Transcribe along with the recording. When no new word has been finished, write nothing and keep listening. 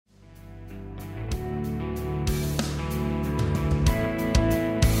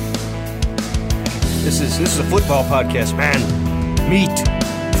This is a football podcast, man. Meat,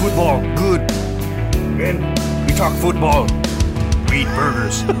 football, good. Man, we talk football. We eat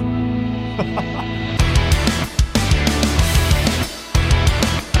burgers.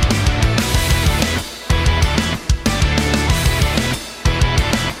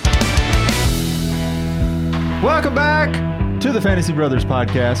 Welcome back to the Fantasy Brothers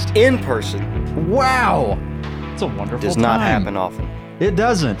podcast. In person. Wow. It's a wonderful Does time. not happen often. It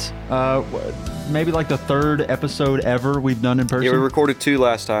doesn't. Maybe like the third episode ever we've done in person. Yeah, we recorded 2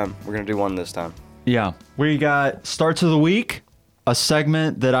 last time. We're going to do 1 this time. Yeah. We got Starts of the Week, a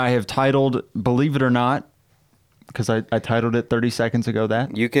segment that I have titled Believe It or Not, because I titled it 30 seconds ago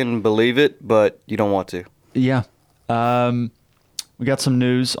that. You can believe it, but you don't want to. Yeah. We got some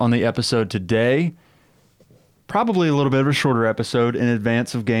news on the episode today. Probably a little bit of a shorter episode in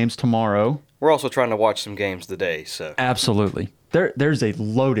advance of games tomorrow. We're also trying to watch some games today, so. Absolutely. There's a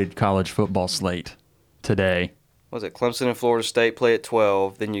loaded college football slate today. Was it Clemson and Florida State play at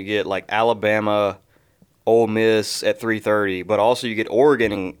 12? Then you get like Alabama, Ole Miss at 3:30. But also you get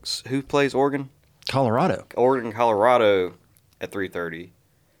Oregon. And who plays Oregon? Colorado. Oregon, Colorado at 3:30.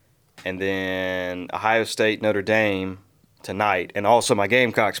 And then Ohio State, Notre Dame tonight. And also my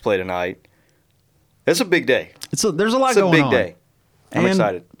Gamecocks play tonight. It's a big day. There's a lot going on. It's a big day. I'm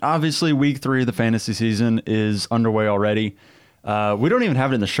excited. Obviously, week 3 of the fantasy season is underway already. We don't even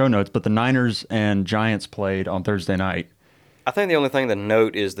have it in the show notes, but the Niners and Giants played on Thursday night. I think the only thing to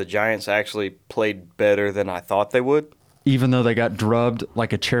note is the Giants actually played better than I thought they would. Even though they got drubbed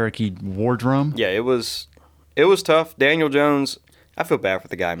like a Cherokee war drum? Yeah, it was tough. Daniel Jones, I feel bad for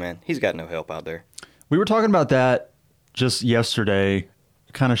the guy, man. He's got no help out there. We were talking about that just yesterday,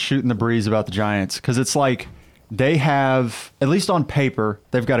 kind of shooting the breeze about the Giants, because it's like they have, at least on paper,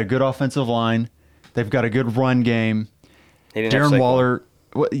 they've got a good offensive line. They've got a good run game. Darren Waller,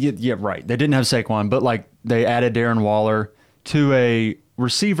 well, yeah, right. They didn't have Saquon, but like they added Darren Waller to a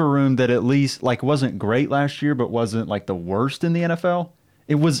receiver room that at least like wasn't great last year, but wasn't like the worst in the NFL.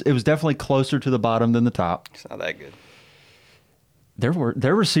 It was definitely closer to the bottom than the top. It's not that good.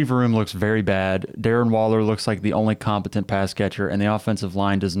 Their receiver room looks very bad. Darren Waller looks like the only competent pass catcher, and the offensive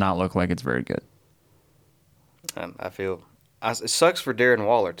line does not look like it's very good. I feel it sucks for Darren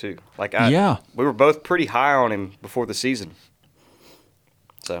Waller too. We were both pretty high on him before the season.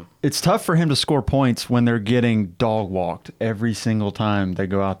 So it's tough for him to score points when they're getting dog walked every single time they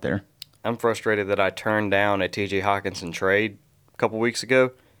go out there. I'm frustrated that I turned down a T.J. Hockenson trade a couple weeks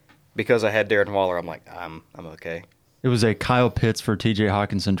ago because I had Darren Waller. I'm like, I'm okay. It was a Kyle Pitts for T.J.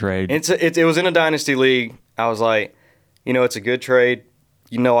 Hockenson trade. It was in a dynasty league. I was like, it's a good trade.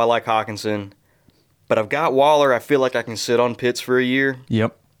 I like Hockenson. But I've got Waller. I feel like I can sit on Pitts for a year.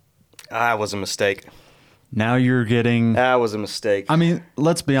 Yep. That was a mistake. Now you're getting... That was a mistake. I mean,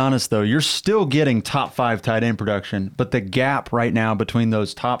 let's be honest, though. You're still getting top 5 tight end production, but the gap right now between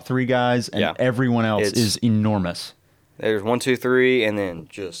those top 3 guys and everyone else is enormous. There's 1, 2, 3, and then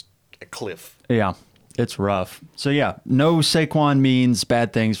just a cliff. Yeah. It's rough. So, yeah, no Saquon means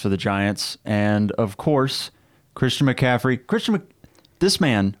bad things for the Giants. And, of course, Christian McCaffrey. This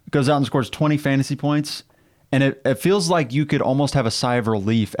man goes out and scores 20 fantasy points, and it feels like you could almost have a sigh of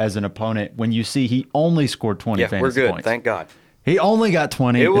relief as an opponent when you see he only scored 20 fantasy points. Yeah, we're good. Thank God. He only got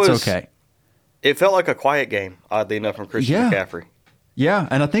 20. It's okay. It felt like a quiet game, oddly enough, from Christian McCaffrey. Yeah,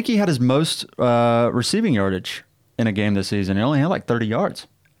 and I think he had his most receiving yardage in a game this season. He only had like 30 yards.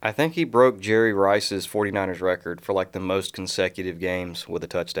 I think he broke Jerry Rice's 49ers record for like the most consecutive games with a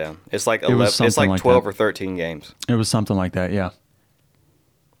touchdown. It's like 11. It's like 12 or 13 games. It was something like that, yeah.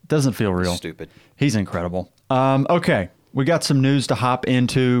 Doesn't feel real. Stupid. He's incredible. Okay, we got some news to hop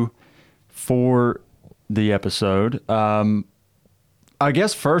into for the episode. I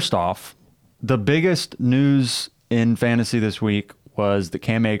guess first off, the biggest news in fantasy this week was that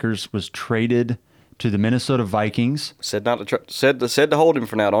Cam Akers was traded to the Minnesota Vikings. Said to hold him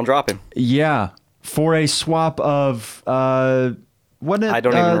for now. Don't drop him. Yeah, for a swap of wasn't it? I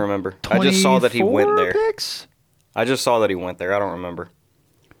don't even remember. I just saw that he went there. Picks? I just saw that he went there. I don't remember.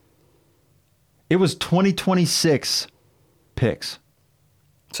 It was 2026 picks.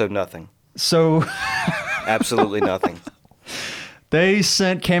 So nothing. So absolutely nothing. They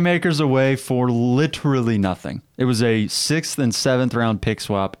sent Cam Akers away for literally nothing. It was a 6th and 7th round pick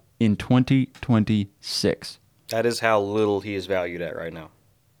swap in 2026. That is how little he is valued at right now.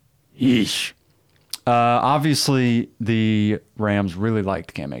 Yeesh. Obviously, the Rams really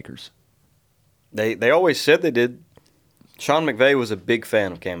liked Cam Akers. They always said they did. Sean McVay was a big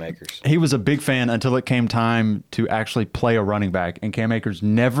fan of Cam Akers. He was a big fan until it came time to actually play a running back, and Cam Akers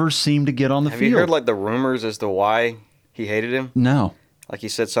never seemed to get on the field. Have you heard like the rumors as to why he hated him? No. Like he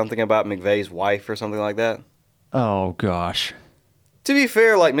said something about McVay's wife or something like that. Oh, gosh. To be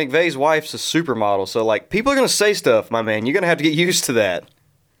fair, like, McVay's wife's a supermodel, so, like, people are going to say stuff, my man. You're going to have to get used to that.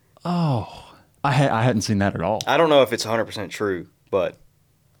 Oh, I hadn't seen that at all. I don't know if it's 100% true, but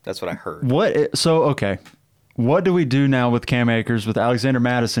that's what I heard. Okay. What do we do now with Cam Akers, with Alexander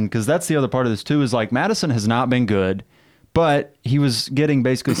Mattison? Because that's the other part of this, too, is, like, Mattison has not been good, but he was getting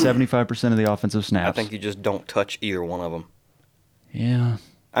basically 75% of the offensive snaps. I think you just don't touch either one of them. Yeah.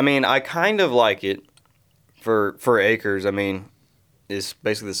 I mean, I kind of like it for Akers. I mean, it's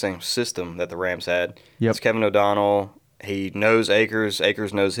basically the same system that the Rams had. Yep. It's Kevin O'Donnell. He knows Akers.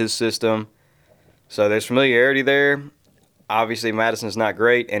 Akers knows his system. So there's familiarity there. Obviously, Madison's not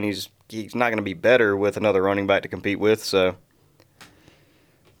great, and he's not going to be better with another running back to compete with. So,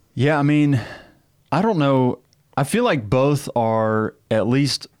 yeah, I mean, I don't know. I feel like both are, at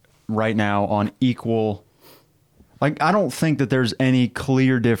least right now, on equal. Like, I don't think that there's any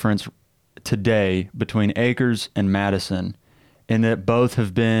clear difference today between Akers and Madison, in that both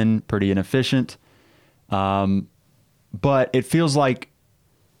have been pretty inefficient. But it feels like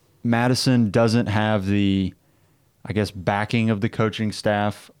Madison doesn't have the, I guess, backing of the coaching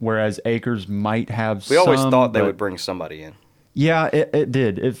staff, whereas Akers might have some. We always thought they would bring somebody in. Yeah, it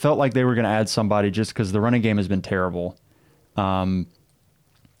did. It felt like they were going to add somebody just because the running game has been terrible. I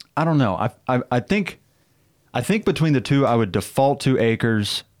don't know. I think between the two, I would default to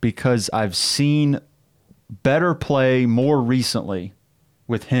Akers because I've seen better play more recently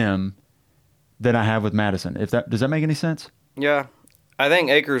with him than I have with Madison. Does that make any sense? Yeah. I think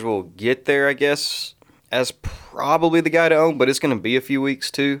Akers will get there, I guess, as probably the guy to own, but it's going to be a few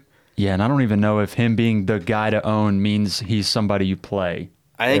weeks too. Yeah, and I don't even know if him being the guy to own means he's somebody you play.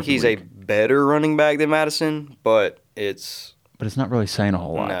 I think he's a better running back than Madison, but it's not really saying a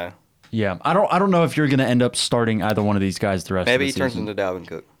whole lot. No. Yeah, I don't know if you're going to end up starting either one of these guys the rest of the season. Maybe he turns into Dalvin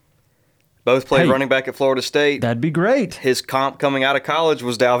Cook. Both played running back at Florida State. That'd be great. His comp coming out of college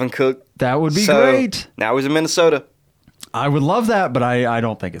was Dalvin Cook. That would be great. Now he's in Minnesota. I would love that, but I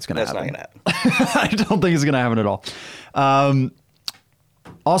don't think it's going to happen. That's not going to happen. I don't think it's going to happen at all.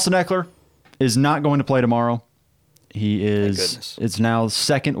 Austin Eckler is not going to play tomorrow. He is. It's now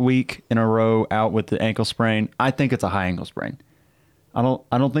second week in a row out with the ankle sprain. I think it's a high ankle sprain. I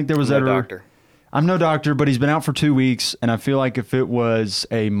don't think there was ever. Doctor. I'm no doctor, but he's been out for 2 weeks, and I feel like if it was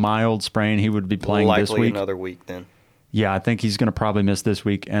a mild sprain, he would be playing this week. Likely another week then. Yeah, I think he's going to probably miss this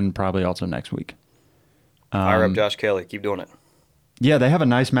week and probably also next week. Fire up Josh Kelly. Keep doing it. Yeah, they have a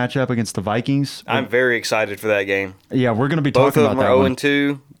nice matchup against the Vikings. I'm very excited for that game. Yeah, we're going to be talking about that. Both of them are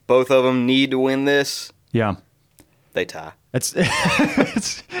 0-2. Both of them need to win this. Yeah. They tie. It's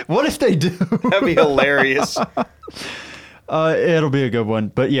what if they do? That'd be hilarious. It'll be a good one.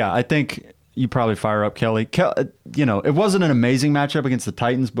 But yeah, I think you probably fire up Kelly. It wasn't an amazing matchup against the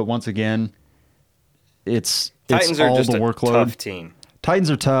Titans, but once again, it's Titans all are just the a workload. tough team.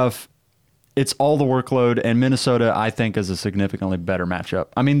 Titans are tough. It's all the workload, and Minnesota, I think, is a significantly better matchup.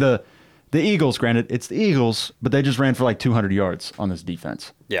 I mean, the Eagles, granted, it's the Eagles, but they just ran for like 200 yards on this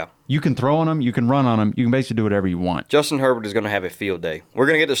defense. Yeah. You can throw on them. You can run on them. You can basically do whatever you want. Justin Herbert is going to have a field day. We're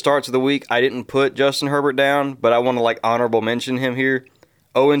going to get the starts of the week. I didn't put Justin Herbert down, but I want to honorable mention him here.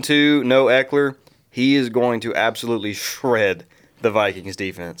 0-2, no Eckler. He is going to absolutely shred the Vikings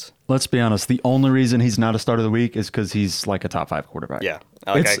defense. Let's be honest. The only reason he's not a start of the week is because he's like a top 5 quarterback. Yeah.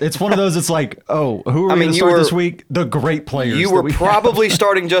 It's one of those, it's like, who are we going to start this week? The great players. You were probably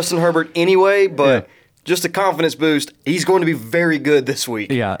starting Justin Herbert anyway, but just a confidence boost. He's going to be very good this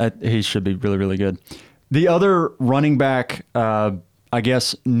week. Yeah, he should be really, really good. The other running back, I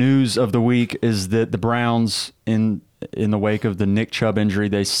guess, news of the week is that the Browns, in the wake of the Nick Chubb injury,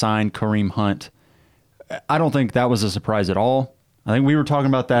 they signed Kareem Hunt. I don't think that was a surprise at all. I think we were talking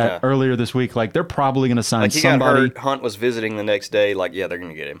about that earlier this week. They're probably going to sign somebody. Got hurt. Hunt was visiting the next day. They're going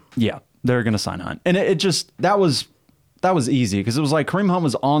to get him. Yeah, they're going to sign Hunt. And it just, that was easy because it was like Kareem Hunt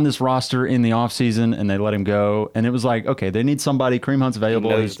was on this roster in the offseason and they let him go. And it was like, okay, they need somebody. Kareem Hunt's available.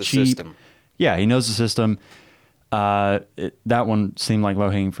 He knows He's the cheap. system. Yeah, he knows the system. That one seemed like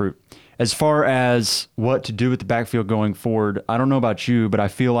low-hanging fruit. As far as what to do with the backfield going forward, I don't know about you, but I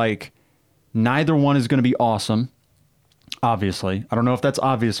feel like neither one is going to be awesome. Obviously. I don't know if that's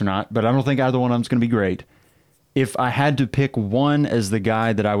obvious or not, but I don't think either one of them is going to be great. If I had to pick one as the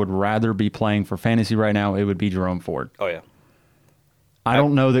guy that I would rather be playing for fantasy right now, it would be Jerome Ford. Oh, yeah. I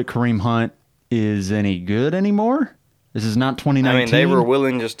don't know that Kareem Hunt is any good anymore. This is not 2019. I mean, they were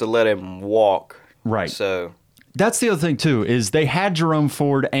willing just to let him walk. Right. So that's the other thing, too, is they had Jerome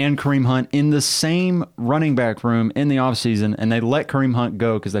Ford and Kareem Hunt in the same running back room in the offseason, and they let Kareem Hunt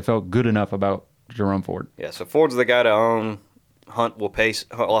go because they felt good enough about Jerome Ford. Yeah, so Ford's the guy to own. Hunt will pace.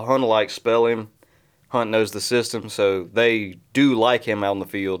 Hunt will like spell him. Hunt knows the system, so they do like him out on the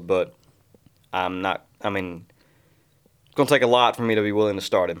field. But I'm not. I mean, it's gonna take a lot for me to be willing to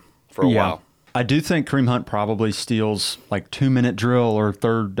start him for a while. I do think Kareem Hunt probably steals like 2-minute drill or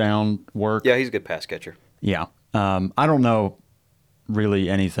third down work. Yeah, he's a good pass catcher. Yeah. I don't know really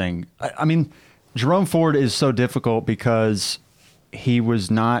anything. I mean, Jerome Ford is so difficult because he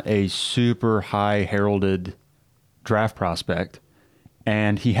was not a super high heralded draft prospect,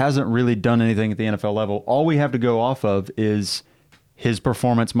 and he hasn't really done anything at the NFL level. All we have to go off of is his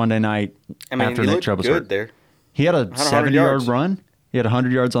performance Monday night after Nick Chubb was hurt. There. He had a 70-yard run. He had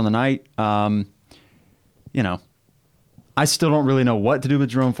 100 yards on the night. You know, I still don't really know what to do with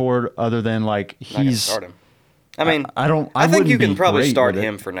Jerome Ford other than like he's. Start him. I mean, I think you can probably start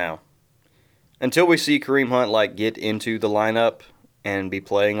him for now, until we see Kareem Hunt like get into the lineup and be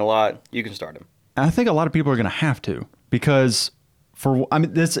playing a lot. You can start him. I think a lot of people are going to have to because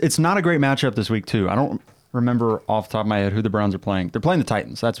it's not a great matchup this week too. I don't remember off the top of my head who the Browns are playing. They're playing the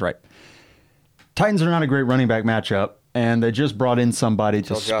Titans. That's right. Titans are not a great running back matchup, and they just brought in somebody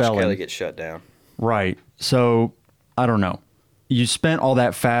to spell Josh Kelly him. gets shut down. Right. So I don't know. You spent all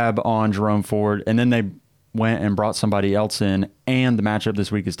that fab on Jerome Ford, and then they went and brought somebody else in, and the matchup this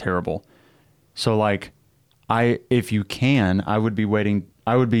week is terrible. So like, if you can, I would be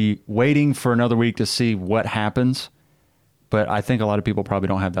waiting for another week to see what happens. But I think a lot of people probably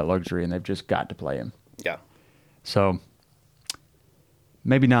don't have that luxury, and they've just got to play him. Yeah. So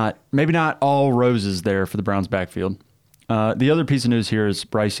maybe not all roses there for the Browns backfield. The other piece of news here is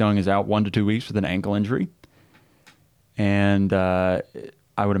Bryce Young is out 1 to 2 weeks with an ankle injury. And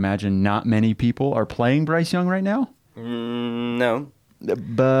I would imagine not many people are playing Bryce Young right now. No.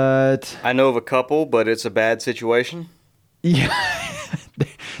 But I know of a couple, but it's a bad situation. Yeah.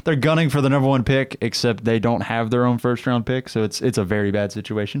 They're gunning for the number 1 pick, except they don't have their own first-round pick, so it's a very bad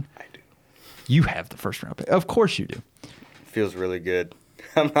situation. I do. You have the first-round pick. Of course you do. Feels really good.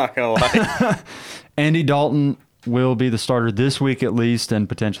 I'm not going to lie. Andy Dalton will be the starter this week at least, and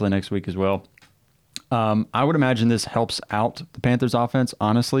potentially next week as well. I would imagine this helps out the Panthers offense,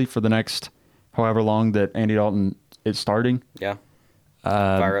 honestly, for the next however long that Andy Dalton is starting. Yeah.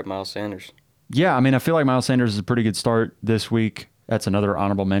 Fire up Miles Sanders. Yeah, I mean, I feel like Miles Sanders is a pretty good start this week. That's another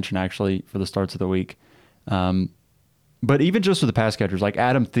honorable mention, actually, for the starts of the week. But even just with the pass catchers, like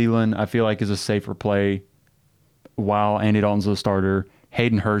Adam Thielen, I feel like is a safer play while Andy Dalton's the starter.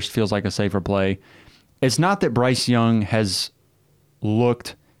 Hayden Hurst feels like a safer play. It's not that Bryce Young has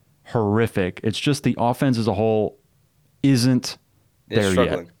looked horrific. It's just the offense as a whole isn't there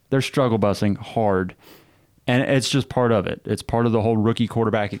yet. They're struggle busing hard. And it's just part of it. It's part of the whole rookie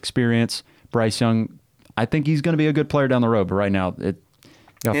quarterback experience. Bryce Young, I think he's going to be a good player down the road, but right now,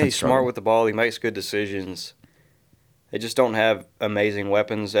 he's smart with the ball. He makes good decisions. They just don't have amazing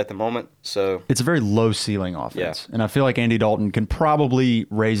weapons at the moment. So it's a very low ceiling offense. Yeah. And I feel like Andy Dalton can probably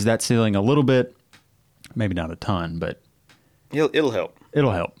raise that ceiling a little bit. Maybe not a ton, but it'll help.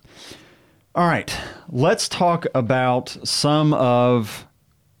 It'll help. All right. Let's talk about some of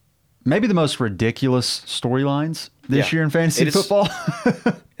maybe the most ridiculous storylines this year in fantasy football.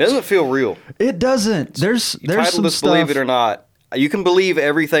 It doesn't feel real. It doesn't. There's some stuff. Believe it or not. You can believe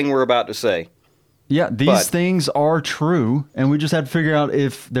everything we're about to say. Yeah, these things are true, and we just have to figure out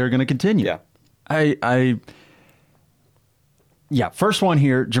if they're going to continue. Yeah. First one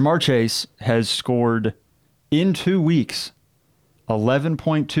here, Jamar Chase has scored in 2 weeks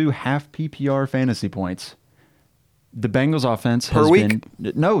 11.2 half PPR fantasy points. The Bengals offense has been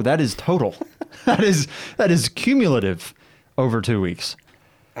no, that is total. that is cumulative over 2 weeks.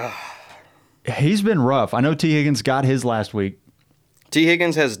 He's been rough. I know T. Higgins got his last week. T.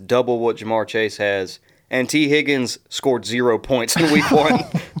 Higgins has double what Jamar Chase has, and T. Higgins scored 0 points in week 1.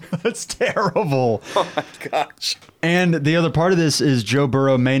 That's terrible. Oh my gosh. And the other part of this is Joe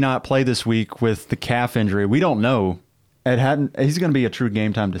Burrow may not play this week with the calf injury. We don't know. He's going to be a true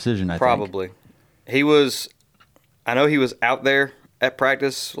game time decision, I think. Probably. I know he was out there at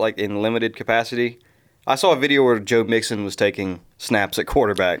practice, like in limited capacity. I saw a video where Joe Mixon was taking snaps at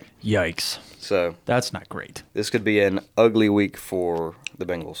quarterback. Yikes. So that's not great. This could be an ugly week for the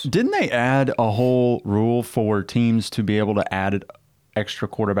Bengals. Didn't they add a whole rule for teams to be able to add extra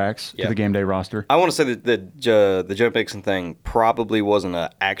quarterbacks to the game day roster? I want to say that the Joe Mixon thing probably wasn't an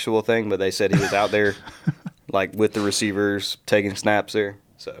actual thing, but they said he was out there like with the receivers taking snaps there.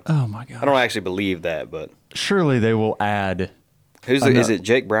 So oh my god, I don't actually believe that, but surely they will add. Is it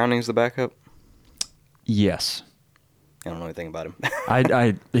Jake Browning's the backup? Yes. I don't know anything about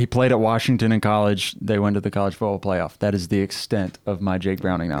him. He played at Washington in college. They went to the college football playoff. That is the extent of my Jake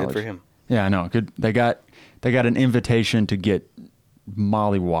Browning knowledge. Good for him. Yeah, I know. Good. They got an invitation to get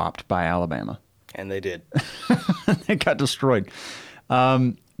mollywopped by Alabama. And they did. They got destroyed.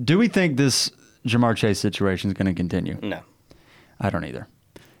 Do we think this Jamar Chase situation is going to continue? No. I don't either.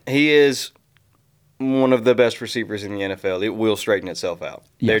 He is one of the best receivers in the NFL. It will straighten itself out.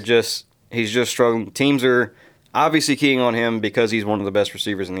 Yes. He's just struggling. Teams are obviously keying on him because he's one of the best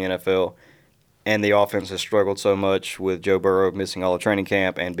receivers in the NFL. And the offense has struggled so much with Joe Burrow missing all of training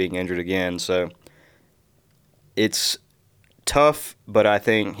camp and being injured again. So it's tough, but I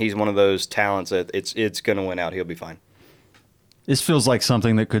think he's one of those talents that it's going to win out. He'll be fine. This feels like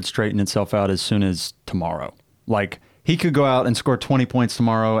something that could straighten itself out as soon as tomorrow. Like, he could go out and score 20 points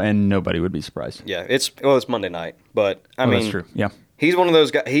tomorrow, and nobody would be surprised. Yeah, it's Monday night, but I mean, that's true. Yeah, he's one of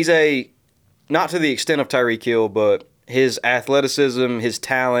those guys. He's not to the extent of Tyreek Hill, but his athleticism, his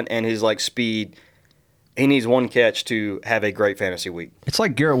talent, and his speed. He needs one catch to have a great fantasy week. It's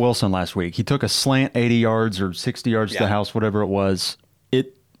like Garrett Wilson last week. He took a slant 80 yards or 60 yards to the house, whatever it was.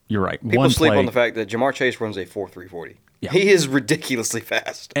 You're right. People sleep on the fact that Jamar Chase runs a 4.340. Yeah. He is ridiculously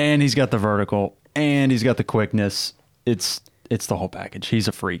fast. And he's got the vertical, and he's got the quickness. It's the whole package. He's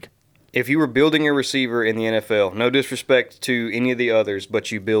a freak. If you were building a receiver in the NFL, no disrespect to any of the others,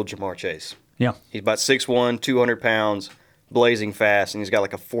 but you build Jamar Chase. Yeah. He's about 6'1", 200 pounds, blazing fast, and he's got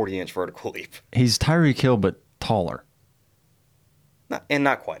like a 40-inch vertical leap. He's Tyreek Hill, but taller.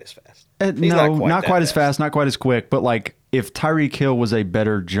 Not quite as fast. Not quite as fast, not quite as quick, but if Tyreek Hill was a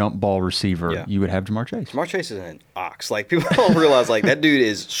better jump ball receiver, you would have Jamar Chase. Jamar Chase is an ox. People don't realize that dude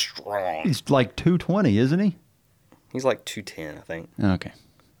is strong. He's 220, isn't he? He's 210, I think. Okay.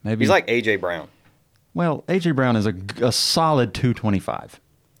 Maybe he's like A.J. Brown. Well, A.J. Brown is a solid 225.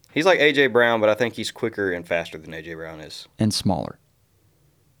 He's like A.J. Brown, but I think he's quicker and faster than A.J. Brown is. And smaller.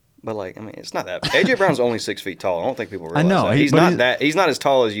 But it's not that. A.J. Brown's only 6 feet tall. I don't think people realize I know. that. He's not as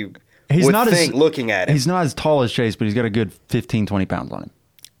tall as you would think looking at him. He's not as tall as Chase, but he's got a good 15, 20 pounds on him.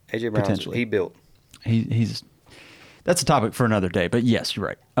 A.J. Brown, he built. He's that's a topic for another day, but yes, you're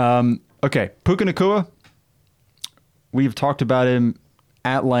right. Okay, Puka Nacua. We've talked about him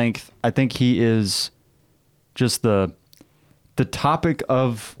at length. I think he is just the topic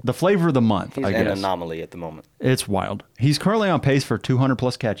of the flavor of the month. He's an anomaly at the moment. It's wild. He's currently on pace for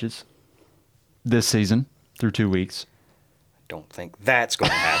 200-plus catches this season through 2 weeks. Don't think that's going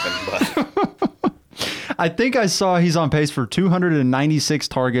to happen, but I think I saw he's on pace for 296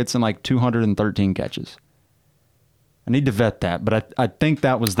 targets and 213 catches. I need to vet that, but I think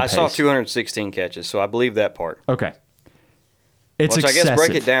that was the pace. I saw 216 catches, so I believe that part. Okay. It's excessive. I guess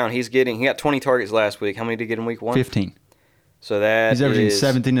break it down. He got 20 targets last week. How many did he get in week 1? 15. So that he's averaging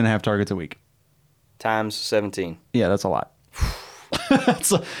 17 and a half targets a week. Times 17. Yeah, that's a lot.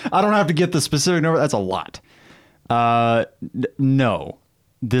 I don't have to get the specific number. That's a lot. No,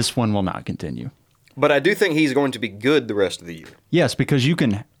 this one will not continue. But I do think he's going to be good the rest of the year. Yes, because you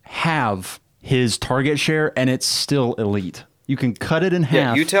can have his target share and it's still elite. You can cut it in half.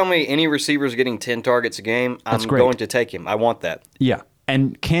 Yeah, you tell me any receiver's getting 10 targets a game, I'm going to take him. I want that. Yeah.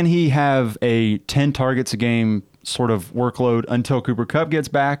 And can he have a 10 targets a game sort of workload until Cooper Kupp gets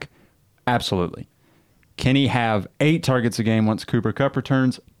back? Absolutely. Can he have 8 targets a game once Cooper Kupp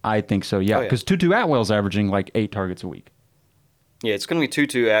returns? I think so, yeah. Because Tutu Atwell's averaging 8 targets a week. Yeah, it's going to be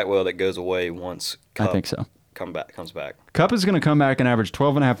Tutu Atwell that goes away once Kupp I think so. comes back. Kupp is going to come back and average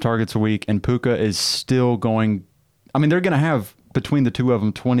 12 and a half targets a week, and Puka is still going. I mean, they're going to have, between the two of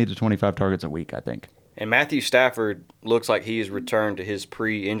them, 20 to 25 targets a week, I think. And Matthew Stafford looks like he has returned to his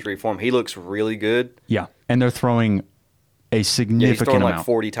pre-injury form. He looks really good. Yeah, and they're throwing a significant amount. He's throwing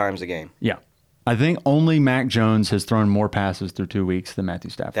 40 times a game. Yeah. I think only Mac Jones has thrown more passes through 2 weeks than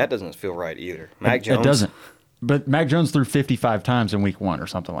Matthew Stafford. That doesn't feel right either. Mac Jones. It doesn't. But Mac Jones threw 55 times in week 1 or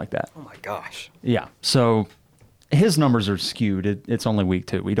something like that. Oh, my gosh. Yeah. So his numbers are skewed. It's only week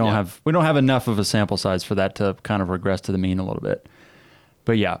 2. We don't have enough of a sample size for that to kind of regress to the mean a little bit.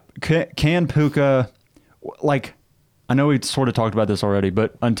 But yeah, can Puka, I know we sort of talked about this already,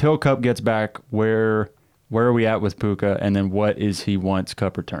 but until Kupp gets back, where are we at with Puka, and then what is he once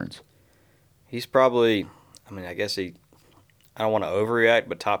Kupp returns? He's probably, I guess I don't want to overreact,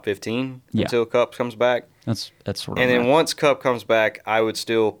 but top 15 until Kupp comes back. That's sort of. And then once Kupp comes back, I would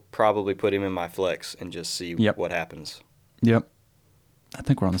still probably put him in my flex and just see what happens. Yep. I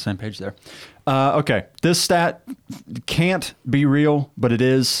think we're on the same page there. Okay, this stat can't be real, but it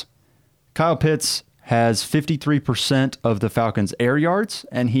is. Kyle Pitts has 53% of the Falcons' air yards,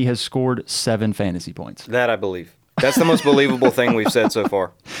 and he has scored 7 fantasy points. That I believe. That's the most believable thing we've said so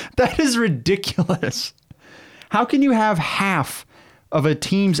far. That is ridiculous. How can you have half of a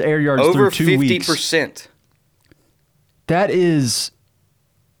team's air yards over through 2 weeks? Over 50%. That is,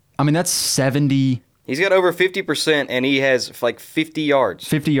 I mean, that's 70. He's got over 50%, and he has like 50 yards.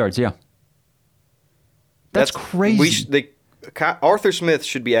 50 yards, yeah. That's crazy. Arthur Smith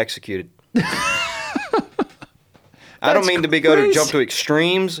should be executed. I don't mean to jump to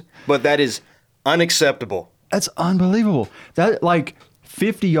extremes, but that is unacceptable. That's unbelievable. That, like,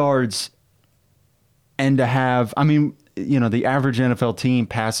 50 yards and to have, I mean, you know, the average NFL team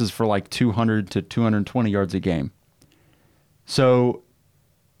passes for like 200 to 220 yards a game. So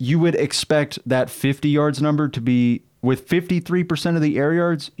you would expect that 50 yards number to be, with 53% of the air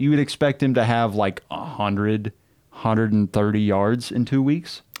yards, you would expect him to have like 100, 130 yards in 2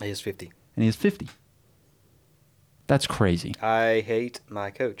 weeks. He has 50. And he has 50. That's crazy. I hate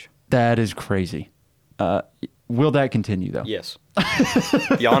my coach. That is crazy. Will that continue, though? Yes.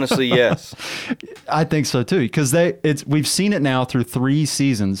 Honestly, yes. I think so, too, because we've seen it now through 3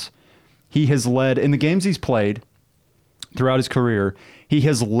 seasons. He has led, in the games he's played throughout his career, he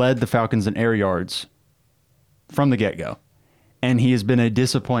has led the Falcons in air yards from the get-go. And he has been a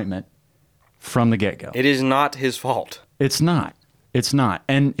disappointment from the get-go. It is not his fault. It's not. It's not.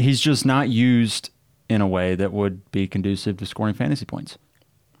 And he's just not used in a way that would be conducive to scoring fantasy points.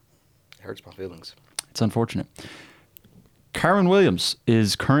 It hurts my feelings. It's unfortunate. Kyron Williams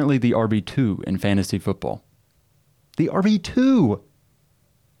is currently the RB2 in fantasy football. The RB2!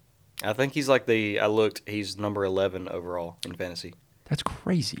 I think he's he's number 11 overall in fantasy. That's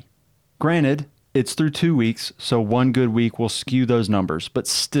crazy. Granted, it's through 2 weeks, so one good week will skew those numbers, but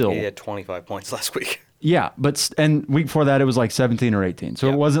still. He had 25 points last week. Yeah, and week before that it was like 17 or 18. So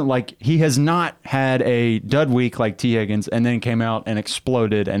It wasn't like he has not had a dud week like T. Higgins and then came out and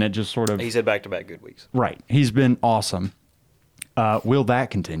exploded and it just sort of... He's had back-to-back good weeks. Right. He's been awesome. Will that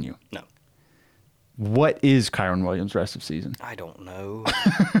continue? No. What is Kyron Williams' rest of season? I don't know.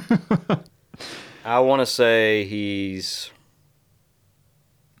 I want to say he's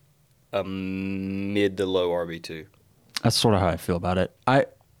a mid to low RB2. That's sort of how I feel about it.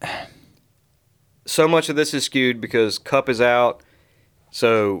 So much of this is skewed because Kupp is out.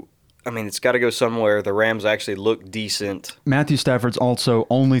 So, I mean, it's got to go somewhere. The Rams actually look decent. Matthew Stafford's also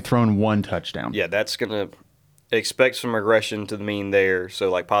only thrown 1 touchdown. Yeah, that's going to expect some regression to the mean there. So,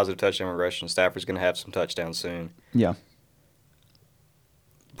 like, positive touchdown regression. Stafford's going to have some touchdowns soon. Yeah.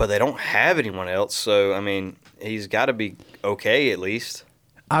 But they don't have anyone else. So, I mean, he's got to be okay at least.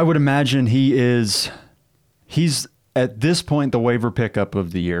 I would imagine he's at this point the waiver pickup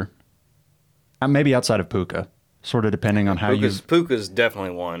of the year. Maybe outside of Puka, sort of depending on how Puka's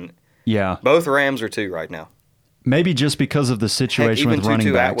definitely one. Yeah. Both Rams are 2 right now. Maybe just because of the situation with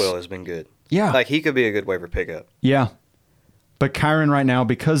running backs. Even Atwell has been good. Yeah. Like, he could be a good waiver pickup. Yeah. But Kyron right now,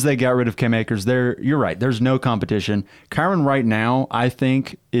 because they got rid of Cam Akers, you're right, there's no competition. Kyron right now, I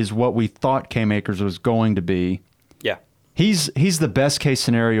think, is what we thought Cam Akers was going to be. Yeah. He's the best case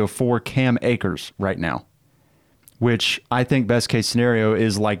scenario for Cam Akers right now, which I think best case scenario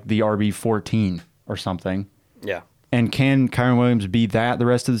is like the RB14 or something. Yeah. And can Kyron Williams be that the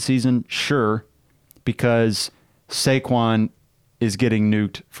rest of the season? Sure, because Saquon is getting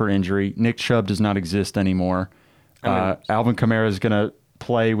nuked for injury. Nick Chubb does not exist anymore. Alvin Kamara is going to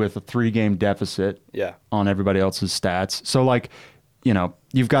play with a 3-game deficit on everybody else's stats. So, like, you know,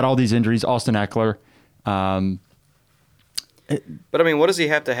 you've got all these injuries. Austin Eckler. But, I mean, what does he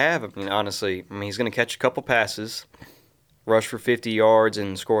have to have? I mean, honestly, he's going to catch a couple passes, rush for 50 yards,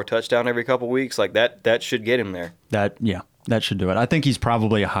 and score a touchdown every couple weeks. Like, that should get him there. That should do it. I think he's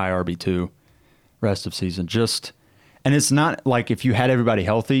probably a high RB2 rest of season. And it's not like if you had everybody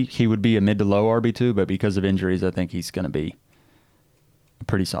healthy, he would be a mid to low RB2, but because of injuries, I think he's going to be a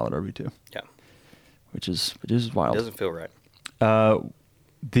pretty solid RB2. Yeah. Which is wild. It doesn't feel right.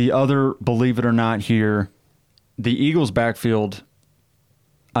 The other, believe it or not here, the Eagles' backfield,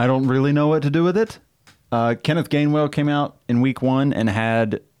 I don't really know what to do with it. Kenneth Gainwell came out in week 1 and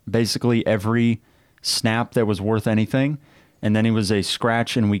had basically every snap that was worth anything. And then he was a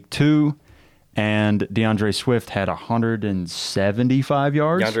scratch in week 2. And DeAndre Swift had 175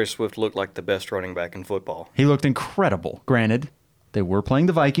 yards. DeAndre Swift looked like the best running back in football. He looked incredible. Granted, they were playing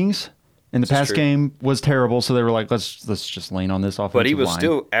the Vikings, and the pass game was terrible, so they were like, let's just lean on this offensive line. But he was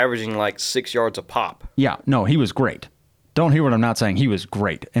still averaging like 6 yards a pop. Yeah, no, he was great. Don't hear what I'm not saying. He was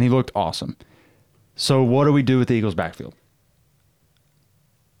great, and he looked awesome. So what do we do with the Eagles' backfield?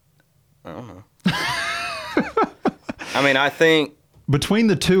 I don't know. I mean, I think... Between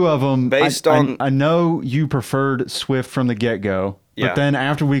the two of them, I know you preferred Swift from the get-go, but then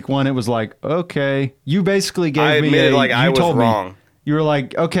after week 1, it was like, okay, you basically gave I was wrong. You were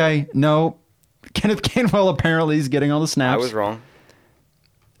like, okay, no, Kenneth Gainwell apparently is getting all the snaps. I was wrong.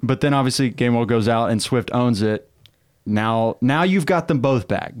 But then obviously Gainwell goes out and Swift owns it. Now you've got them both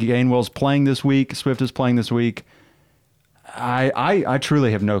back. Gainwell's playing this week. Swift is playing this week. I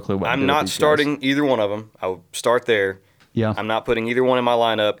truly have no clue what to do I'm with not these starting guys. either one of them. I will start there. Yeah. I'm not putting either one in my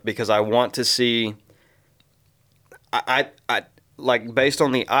lineup because I want to see. I like based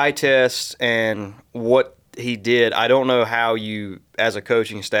on the eye test and what he did. I don't know how you, as a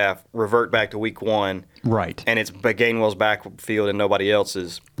coaching staff, revert back to week one. Right. And it's Gainwell's backfield and nobody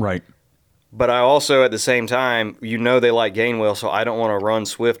else's. Right. But I also, at the same time, they like Gainwell, so I don't want to run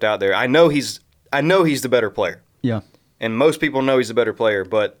Swift out there. I know he's the better player. Yeah. And most people know he's the better player,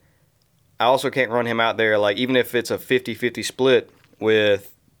 but I also can't run him out there, like, even if it's a 50-50 split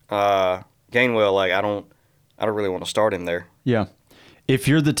with Gainwell, like, I don't really want to start him there. Yeah. If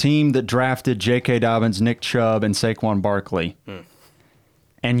you're the team that drafted J.K. Dobbins, Nick Chubb, and Saquon Barkley,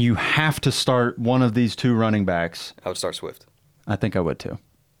 and you have to start one of these two running backs, I would start Swift. I think I would too.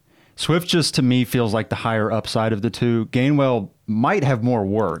 Swift just, to me, feels like the higher upside of the two. Gainwell might have more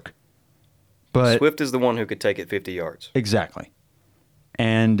work, but Swift is the one who could take it 50 yards. Exactly.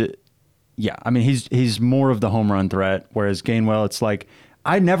 And, yeah, I mean, he's more of the home run threat, whereas Gainwell, it's like,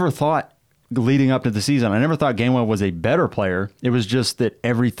 I never thought, leading up to the season, I never thought Gainwell was a better player. It was just that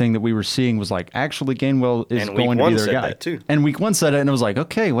everything that we were seeing was like, actually, Gainwell is And going week to be one their said guy. that too. And week one said it, and it was like,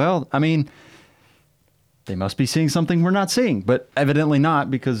 okay, well, I mean, they must be seeing something we're not seeing, but evidently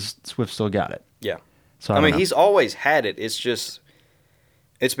not because Swift still got it. Yeah. So I mean, don't know. he's always had it. It's just,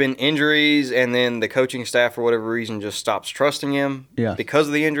 it's been injuries, and then the coaching staff, for whatever reason, just stops trusting him because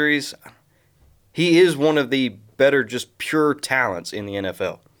of the injuries. He is one of the better, just pure talents in the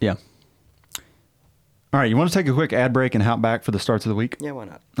NFL. Yeah. All right, you want to take a quick ad break and hop back for the starts of the week? Yeah, why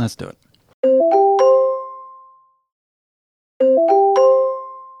not? Let's do it.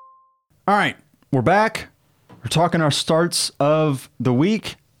 All right, we're back. We're talking our starts of the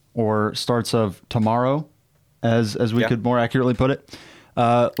week, or starts of tomorrow, as we could more accurately put it.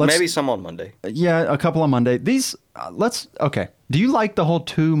 Maybe some on Monday. Yeah, a couple on Monday. These, okay. Do you like the whole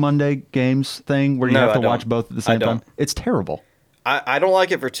 2 Monday games thing where you have to watch both at the same time? It's terrible. I don't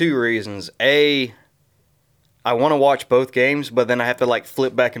like it for 2 reasons. A, I want to watch both games, but then I have to like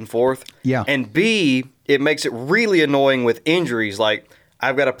flip back and forth. Yeah. And B, it makes it really annoying with injuries. Like,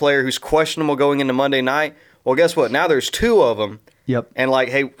 I've got a player who's questionable going into Monday night. Well, guess what? Now there's 2 of them. Yep. And like,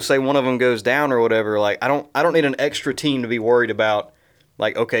 hey, say one of them goes down or whatever. Like, I don't need an extra team to be worried about.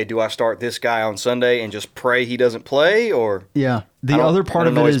 Like, okay, do I start this guy on Sunday and just pray he doesn't play, or? Yeah. The other part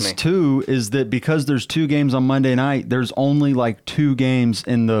of it is too is that because there's 2 games on Monday night, there's only like 2 games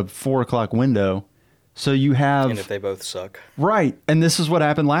in the 4 o'clock window. So you have, and if they both suck, right? And this is what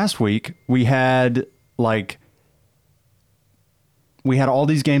happened last week. We had all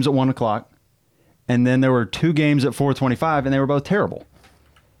these games at 1 o'clock, and then there were 2 games at 4:25, and they were both terrible.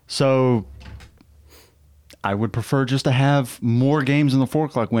 So I would prefer just to have more games in the 4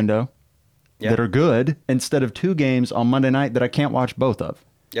 o'clock window that are good instead of 2 games on Monday night that I can't watch both of.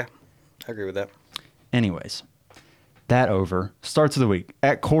 Yeah, I agree with that. Anyways, that over. Starts of the week.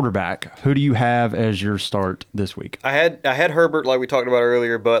 At quarterback, who do you have as your start this week? I had Herbert, like we talked about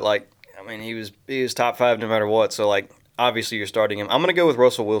earlier, but like, I mean, he was top 5 no matter what. So like, obviously you're starting him. I'm going to go with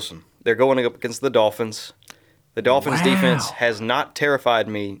Russell Wilson. They're going up against the Dolphins. The Dolphins defense has not terrified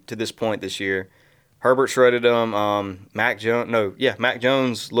me to this point this year. Herbert shredded them. Mac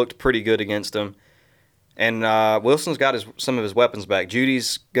Jones looked pretty good against them. And Wilson's got some of his weapons back.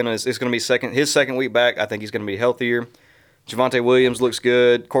 Judy's gonna be his second week back. I think he's gonna be healthier. Javonte Williams looks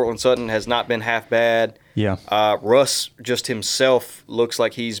good. Cortland Sutton has not been half bad. Yeah. Russ just himself looks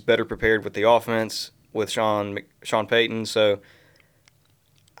like he's better prepared with the offense with Sean Payton. So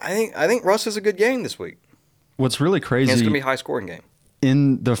I think Russ is a good game this week. What's really crazy? And it's gonna be a high scoring game.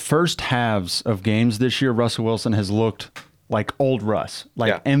 In the first halves of games this year, Russell Wilson has looked like old Russ,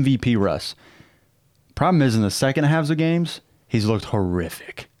 like MVP Russ. Problem is, in the second halves of games, he's looked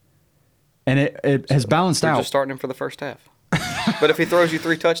horrific. And it has balanced out. Just starting him for the first half. But if he throws you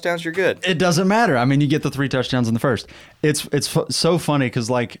 3 touchdowns, you're good. It doesn't matter. I mean, you get the 3 touchdowns in the first. It's so funny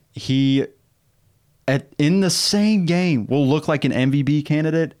because like he in the same game will look like an MVP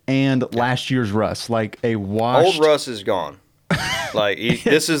candidate and last year's Russ, like a washed. Old Russ is gone. Like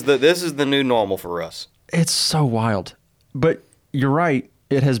this is the new normal for Russ. It's so wild. But you're right.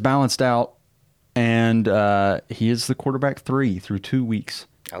 It has balanced out, and he is the quarterback 3 through 2 weeks.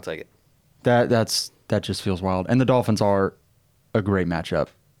 I'll take it. That just feels wild. And the Dolphins are a great matchup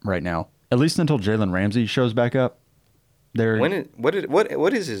right now, at least until Jalen Ramsey shows back up.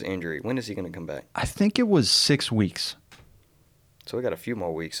 What is his injury? When is he going to come back? I think it was 6 weeks. So we got a few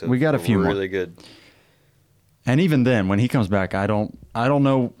more weeks. We got a few really good. And even then, when he comes back, I don't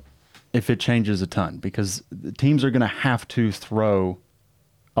know if it changes a ton because the teams are going to have to throw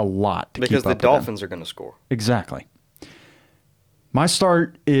a lot to because keep up the with them. Dolphins are going to score. Exactly. My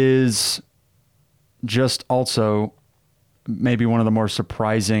start is just also maybe one of the more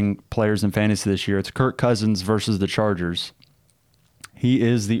surprising players in fantasy this year. It's Kirk Cousins versus the Chargers. He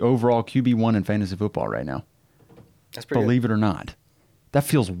is the overall QB1 in fantasy football right now. That's pretty Believe it or not. That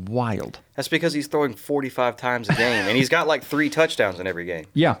feels wild. That's because he's throwing 45 times a game, and he's got like 3 touchdowns in every game.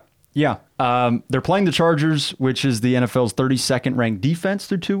 Yeah. They're playing the Chargers, which is the NFL's 32nd ranked defense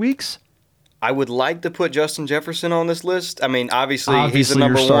through 2 weeks. I would like to put Justin Jefferson on this list. I mean, obviously he's the you're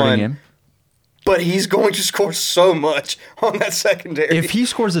number starting one, him. but he's going to score so much on that secondary. If he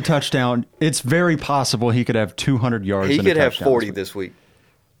scores a touchdown, it's very possible he could have 200 yards. He and could a have touchdown 40 this week.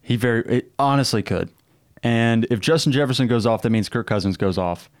 It honestly could. And if Justin Jefferson goes off, that means Kirk Cousins goes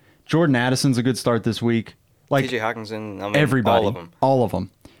off. Jordan Addison's a good start this week. Like TJ Hawkinson, I mean, everybody, all of them.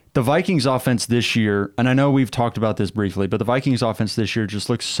 The Vikings offense this year, and I know we've talked about this briefly, but the Vikings offense this year just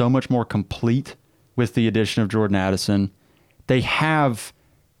looks so much more complete with the addition of Jordan Addison. They have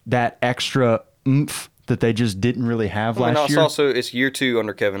that extra oomph that they just didn't really have last year. Also, it's year 2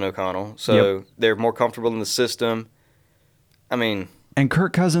 under Kevin O'Connell, so they're more comfortable in the system. I mean, and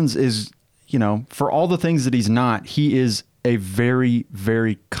Kirk Cousins is, for all the things that he's not, he is a very,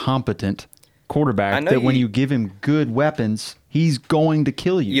 very competent quarterback that when you give him good weapons, he's going to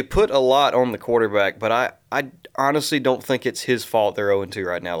kill you. You put a lot on the quarterback, but I honestly don't think it's his fault they're 0-2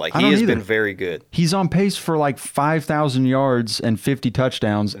 right now. Like, he has been very good. He's on pace for like 5,000 yards and 50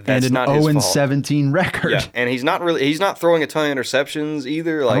 touchdowns and an not his 0-17 record. Yeah, and he's not throwing a ton of interceptions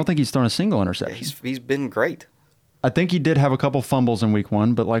either. Like, I don't think he's thrown a single interception. He's been great. I think he did have a couple fumbles in week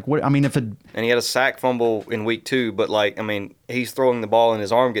 1, but like what? I mean, and he had a sack fumble in week 2, but like, I mean, he's throwing the ball and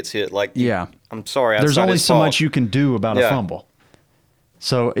his arm gets hit. Like, I'm sorry, there's only so much you can do about a fumble.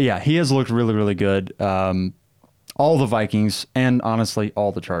 So yeah, he has looked really, really good. All the Vikings and honestly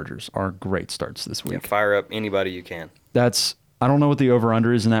all the Chargers are great starts this week. Yeah, fire up anybody you can. I don't know what the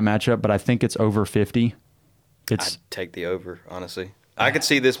over/under is in that matchup, but I think it's over 50. I'd take the over, honestly. I could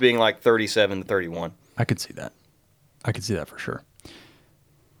see this being like 37-31. I could see that. I could see that for sure.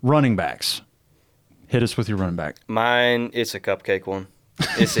 Running backs. Hit us with your running back. Mine, it's a cupcake one.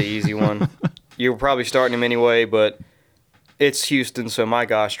 It's an easy one. You're probably starting him anyway, but it's Houston, so my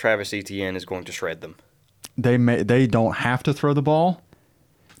gosh, Travis Etienne is going to shred them. They don't have to throw the ball.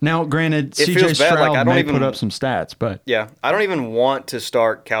 Now, granted, it CJ Stroud like, may put up some stats, but yeah, I don't even want to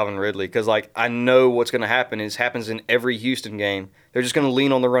start Calvin Ridley because like I know what's going to happen. It happens in every Houston game. They're just going to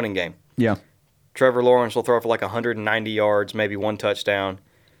lean on the running game. Yeah. Trevor Lawrence will throw for like 190 yards, maybe 1 touchdown.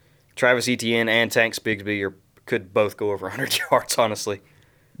 Travis Etienne and Tanks Bigsby could both go over 100 yards, honestly.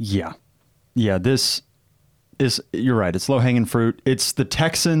 Yeah. This is, you're right, it's low-hanging fruit. It's the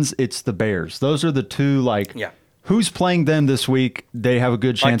Texans, it's the Bears. Those are the two, who's playing them this week, they have a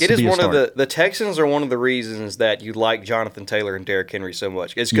good chance to be a start. The Texans are one of the reasons that you like Jonathan Taylor and Derrick Henry so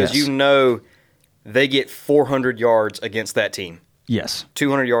much. It's because they get 400 yards against that team. Yes.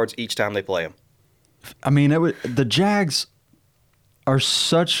 200 yards each time they play them. I mean, the Jags are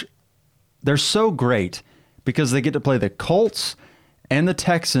they're so great because they get to play the Colts and the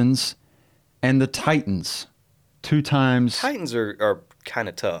Texans and the Titans 2 times. Titans are kind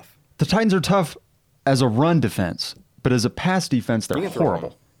of tough. The Titans are tough as a run defense, but as a pass defense, they're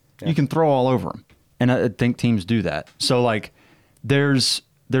horrible. Yeah. You can throw all over them, and I think teams do that. So, like, there's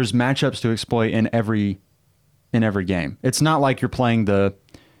matchups to exploit in every game. It's not like you're playing the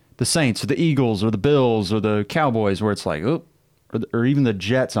Saints or the Eagles or the Bills or the Cowboys where it's like, or even the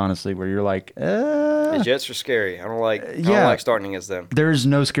Jets, honestly, where you're like, The Jets are scary. I don't like starting against them. There's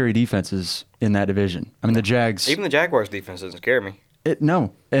no scary defenses in that division. I mean, the Jags. Even the Jaguars defense doesn't scare me.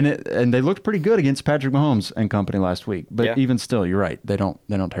 No, and they looked pretty good against Patrick Mahomes and company last week. But even still, you're right. They don't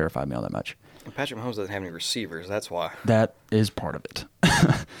terrify me all that much. And Patrick Mahomes doesn't have any receivers. That's why. That is part of it.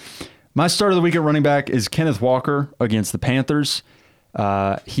 My start of the week at running back is Kenneth Walker against the Panthers.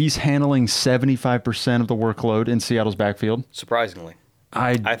 He's handling 75% of the workload in Seattle's backfield. Surprisingly.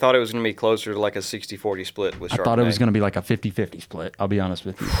 I thought it was going to be closer to like a 60-40 split with Charbonnet. I thought it was going to be like a 50-50 split, I'll be honest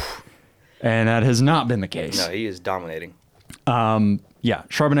with you. And that has not been the case. No, he is dominating.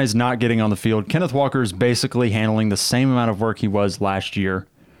 Charbonnet's not getting on the field. Kenneth Walker is basically handling the same amount of work he was last year.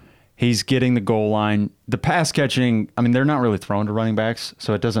 He's getting the goal line. The pass catching, I mean, they're not really thrown to running backs,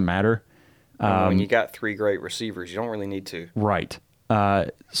 so it doesn't matter. When you got 3 great receivers, you don't really need to. Right.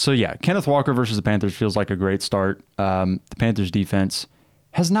 Kenneth Walker versus the Panthers feels like a great start. The Panthers defense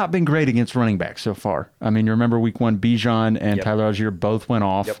has not been great against running backs so far. I mean, you remember week 1, Bijan and Tyler Algier both went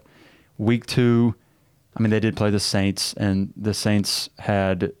off. Yep. Week 2, I mean, they did play the Saints, and the Saints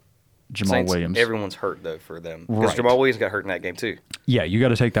had Jamal Saints, Williams. Everyone's hurt, though, for them. Because Right. Jamal Williams got hurt in that game, too. Yeah, you got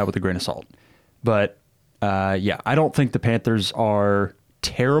to take that with a grain of salt. But, I don't think the Panthers are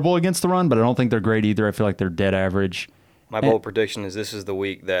terrible against the run, but I don't think they're great either. I feel like they're dead average. My bold prediction is this is the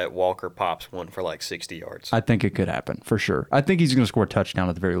week that Walker pops one for like 60 yards. I think it could happen, for sure. I think he's going to score a touchdown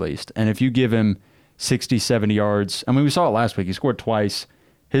at the very least. And if you give him 60, 70 yards, I mean, we saw it last week. He scored twice.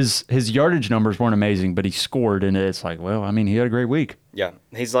 His yardage numbers weren't amazing, but he scored, and it's like, well, I mean, he had a great week. Yeah,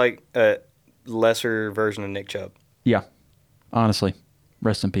 he's like a lesser version of Nick Chubb. Yeah, honestly.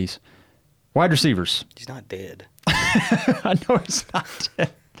 Rest in peace. Wide receivers. He's not dead. I know he's not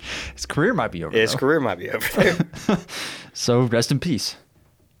dead. His career might be over. His career might be over there. So rest in peace.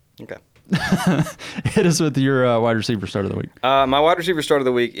 Okay. Hit us with your wide receiver start of the week. My wide receiver start of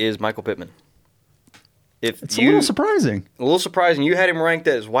the week is Michael Pittman. It's a little surprising. A little surprising. You had him ranked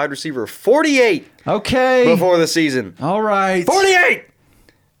as wide receiver 48 Okay. before the season. All right. 48!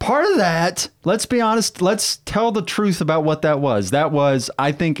 Part of that, let's be honest, let's tell the truth about what that was. That was,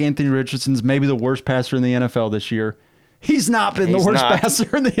 I think Anthony Richardson's maybe the worst passer in the NFL this year. He's not been the worst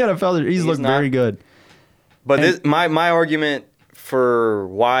passer in the NFL. He's looked very good. But my argument for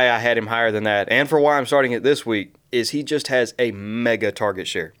why I had him higher than that, and for why I'm starting it this week, is he just has a mega target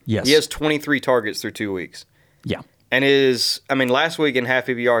share. Yes. He has 23 targets through 2 weeks. Yeah. And last week in half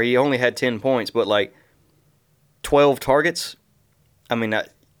PPR, he only had 10 points, but like 12 targets. I mean,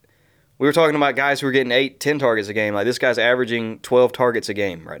 we were talking about guys who were getting 8, 10 targets a game. Like, this guy's averaging 12 targets a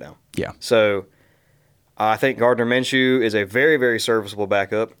game right now. Yeah. So I think Gardner Minshew is a very, very serviceable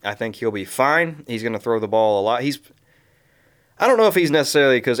backup. I think he'll be fine. He's going to throw the ball a lot. I don't know if he's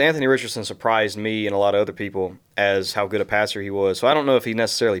necessarily, because Anthony Richardson surprised me and a lot of other people as how good a passer he was. So I don't know if he's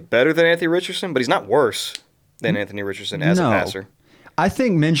necessarily better than Anthony Richardson, but he's not worse than Anthony Richardson as a passer. I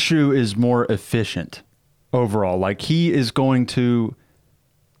think Minshew is more efficient overall. Like, he is going to,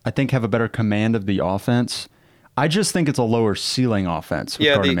 I think, have a better command of the offense. I just think it's a lower ceiling offense with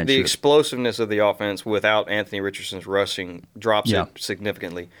Gardner Minshew. The explosiveness of the offense without Anthony Richardson's rushing drops it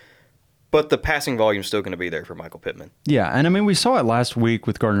significantly. But the passing volume is still going to be there for Michael Pittman. Yeah, and I mean, we saw it last week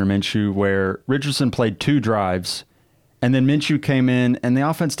with Gardner Minshew where Richardson played 2 drives, and then Minshew came in, and the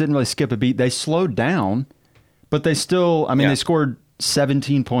offense didn't really skip a beat. They slowed down, but they still, they scored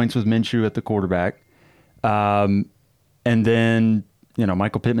 17 points with Minshew at the quarterback. And then,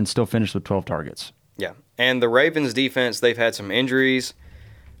 Michael Pittman still finished with 12 targets. Yeah, and the Ravens defense, they've had some injuries.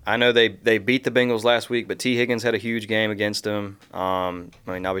 I know they beat the Bengals last week, but T. Higgins had a huge game against them.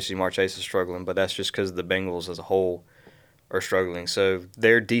 Obviously Marchese is struggling, but that's just because the Bengals as a whole are struggling. So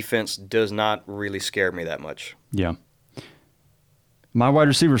their defense does not really scare me that much. Yeah. My wide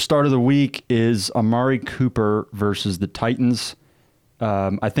receiver start of the week is Amari Cooper versus the Titans.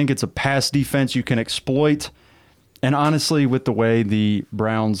 I think it's a pass defense you can exploit. And honestly, with the way the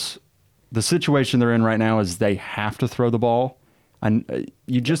Browns, the situation they're in right now is they have to throw the ball. And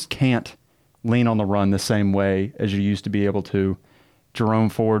you just can't lean on the run the same way as you used to be able to. Jerome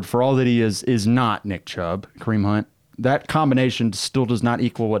Ford, for all that he is not Nick Chubb, Kareem Hunt. That combination still does not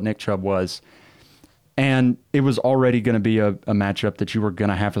equal what Nick Chubb was. And it was already going to be a matchup that you were going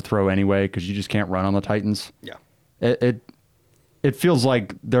to have to throw anyway because you just can't run on the Titans. Yeah. It feels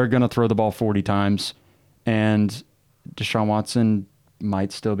like they're going to throw the ball 40 times, and Deshaun Watson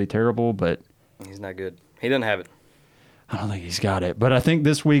might still be terrible, but he's not good. He doesn't have it. I don't think he's got it. But I think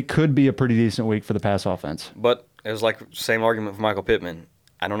this week could be a pretty decent week for the pass offense. But it was like the same argument for Michael Pittman.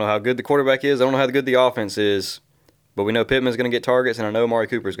 I don't know how good the quarterback is. I don't know how good the offense is. But we know Pittman's going to get targets, and I know Amari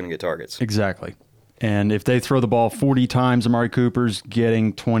Cooper's going to get targets. Exactly. And if they throw the ball 40 times, Amari Cooper's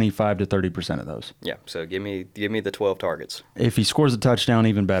getting 25 to 30% of those. Yeah, so give me the 12 targets. If he scores a touchdown,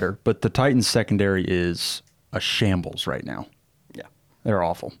 even better. But the Titans' secondary is a shambles right now. Yeah. They're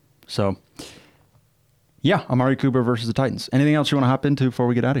awful. So, yeah, Amari Cooper versus the Titans. Anything else you want to hop into before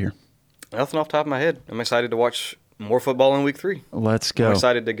we get out of here? Nothing off the top of my head. I'm excited to watch more football in week 3. Let's go. I'm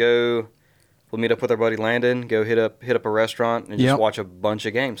excited to go. We'll meet up with our buddy Landon, go hit up a restaurant, and just watch a bunch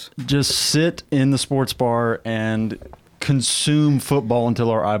of games. Just sit in the sports bar and consume football until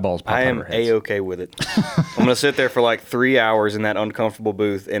our eyeballs pop out of our heads. I am A-okay with it. I'm going to sit there for like 3 hours in that uncomfortable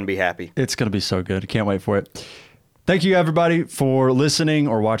booth and be happy. It's going to be so good. Can't wait for it. Thank you, everybody, for listening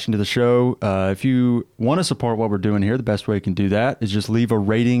or watching to the show. If you want to support what we're doing here, the best way you can do that is just leave a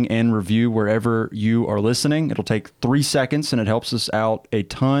rating and review wherever you are listening. It'll take 3 seconds, and it helps us out a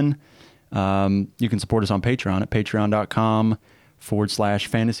ton. You can support us on Patreon at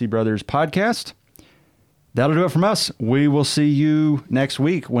patreon.com/Fantasy Brothers Podcast. That'll do it from us. We will see you next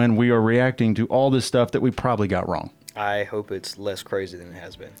week when we are reacting to all this stuff that we probably got wrong. I hope it's less crazy than it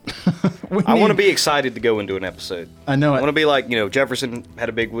has been. I want to be excited to go into an episode. I know. I want to be like, Jefferson had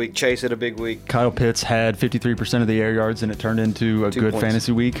a big week. Chase had a big week. Kyle Pitts had 53% of the air yards, and it turned into a 2 good points.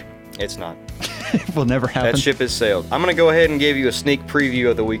 Fantasy week. It's not. It will never happen. That ship has sailed. I'm going to go ahead and give you a sneak preview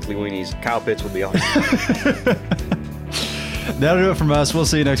of the Weekly Weenies. Kyle Pitts will be on. That'll do it from us. We'll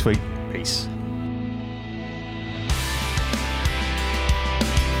see you next week. Peace.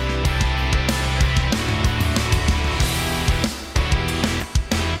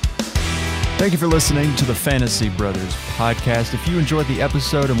 Thank you for listening to the Fantasy Brothers podcast. If you enjoyed the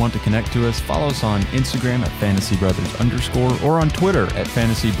episode and want to connect to us, follow us on Instagram at @FantasyBrothers_ or on Twitter at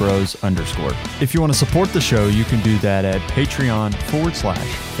 @FantasyBros_. If you want to support the show, you can do that at Patreon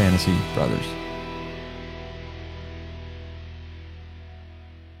 /Fantasy Brothers.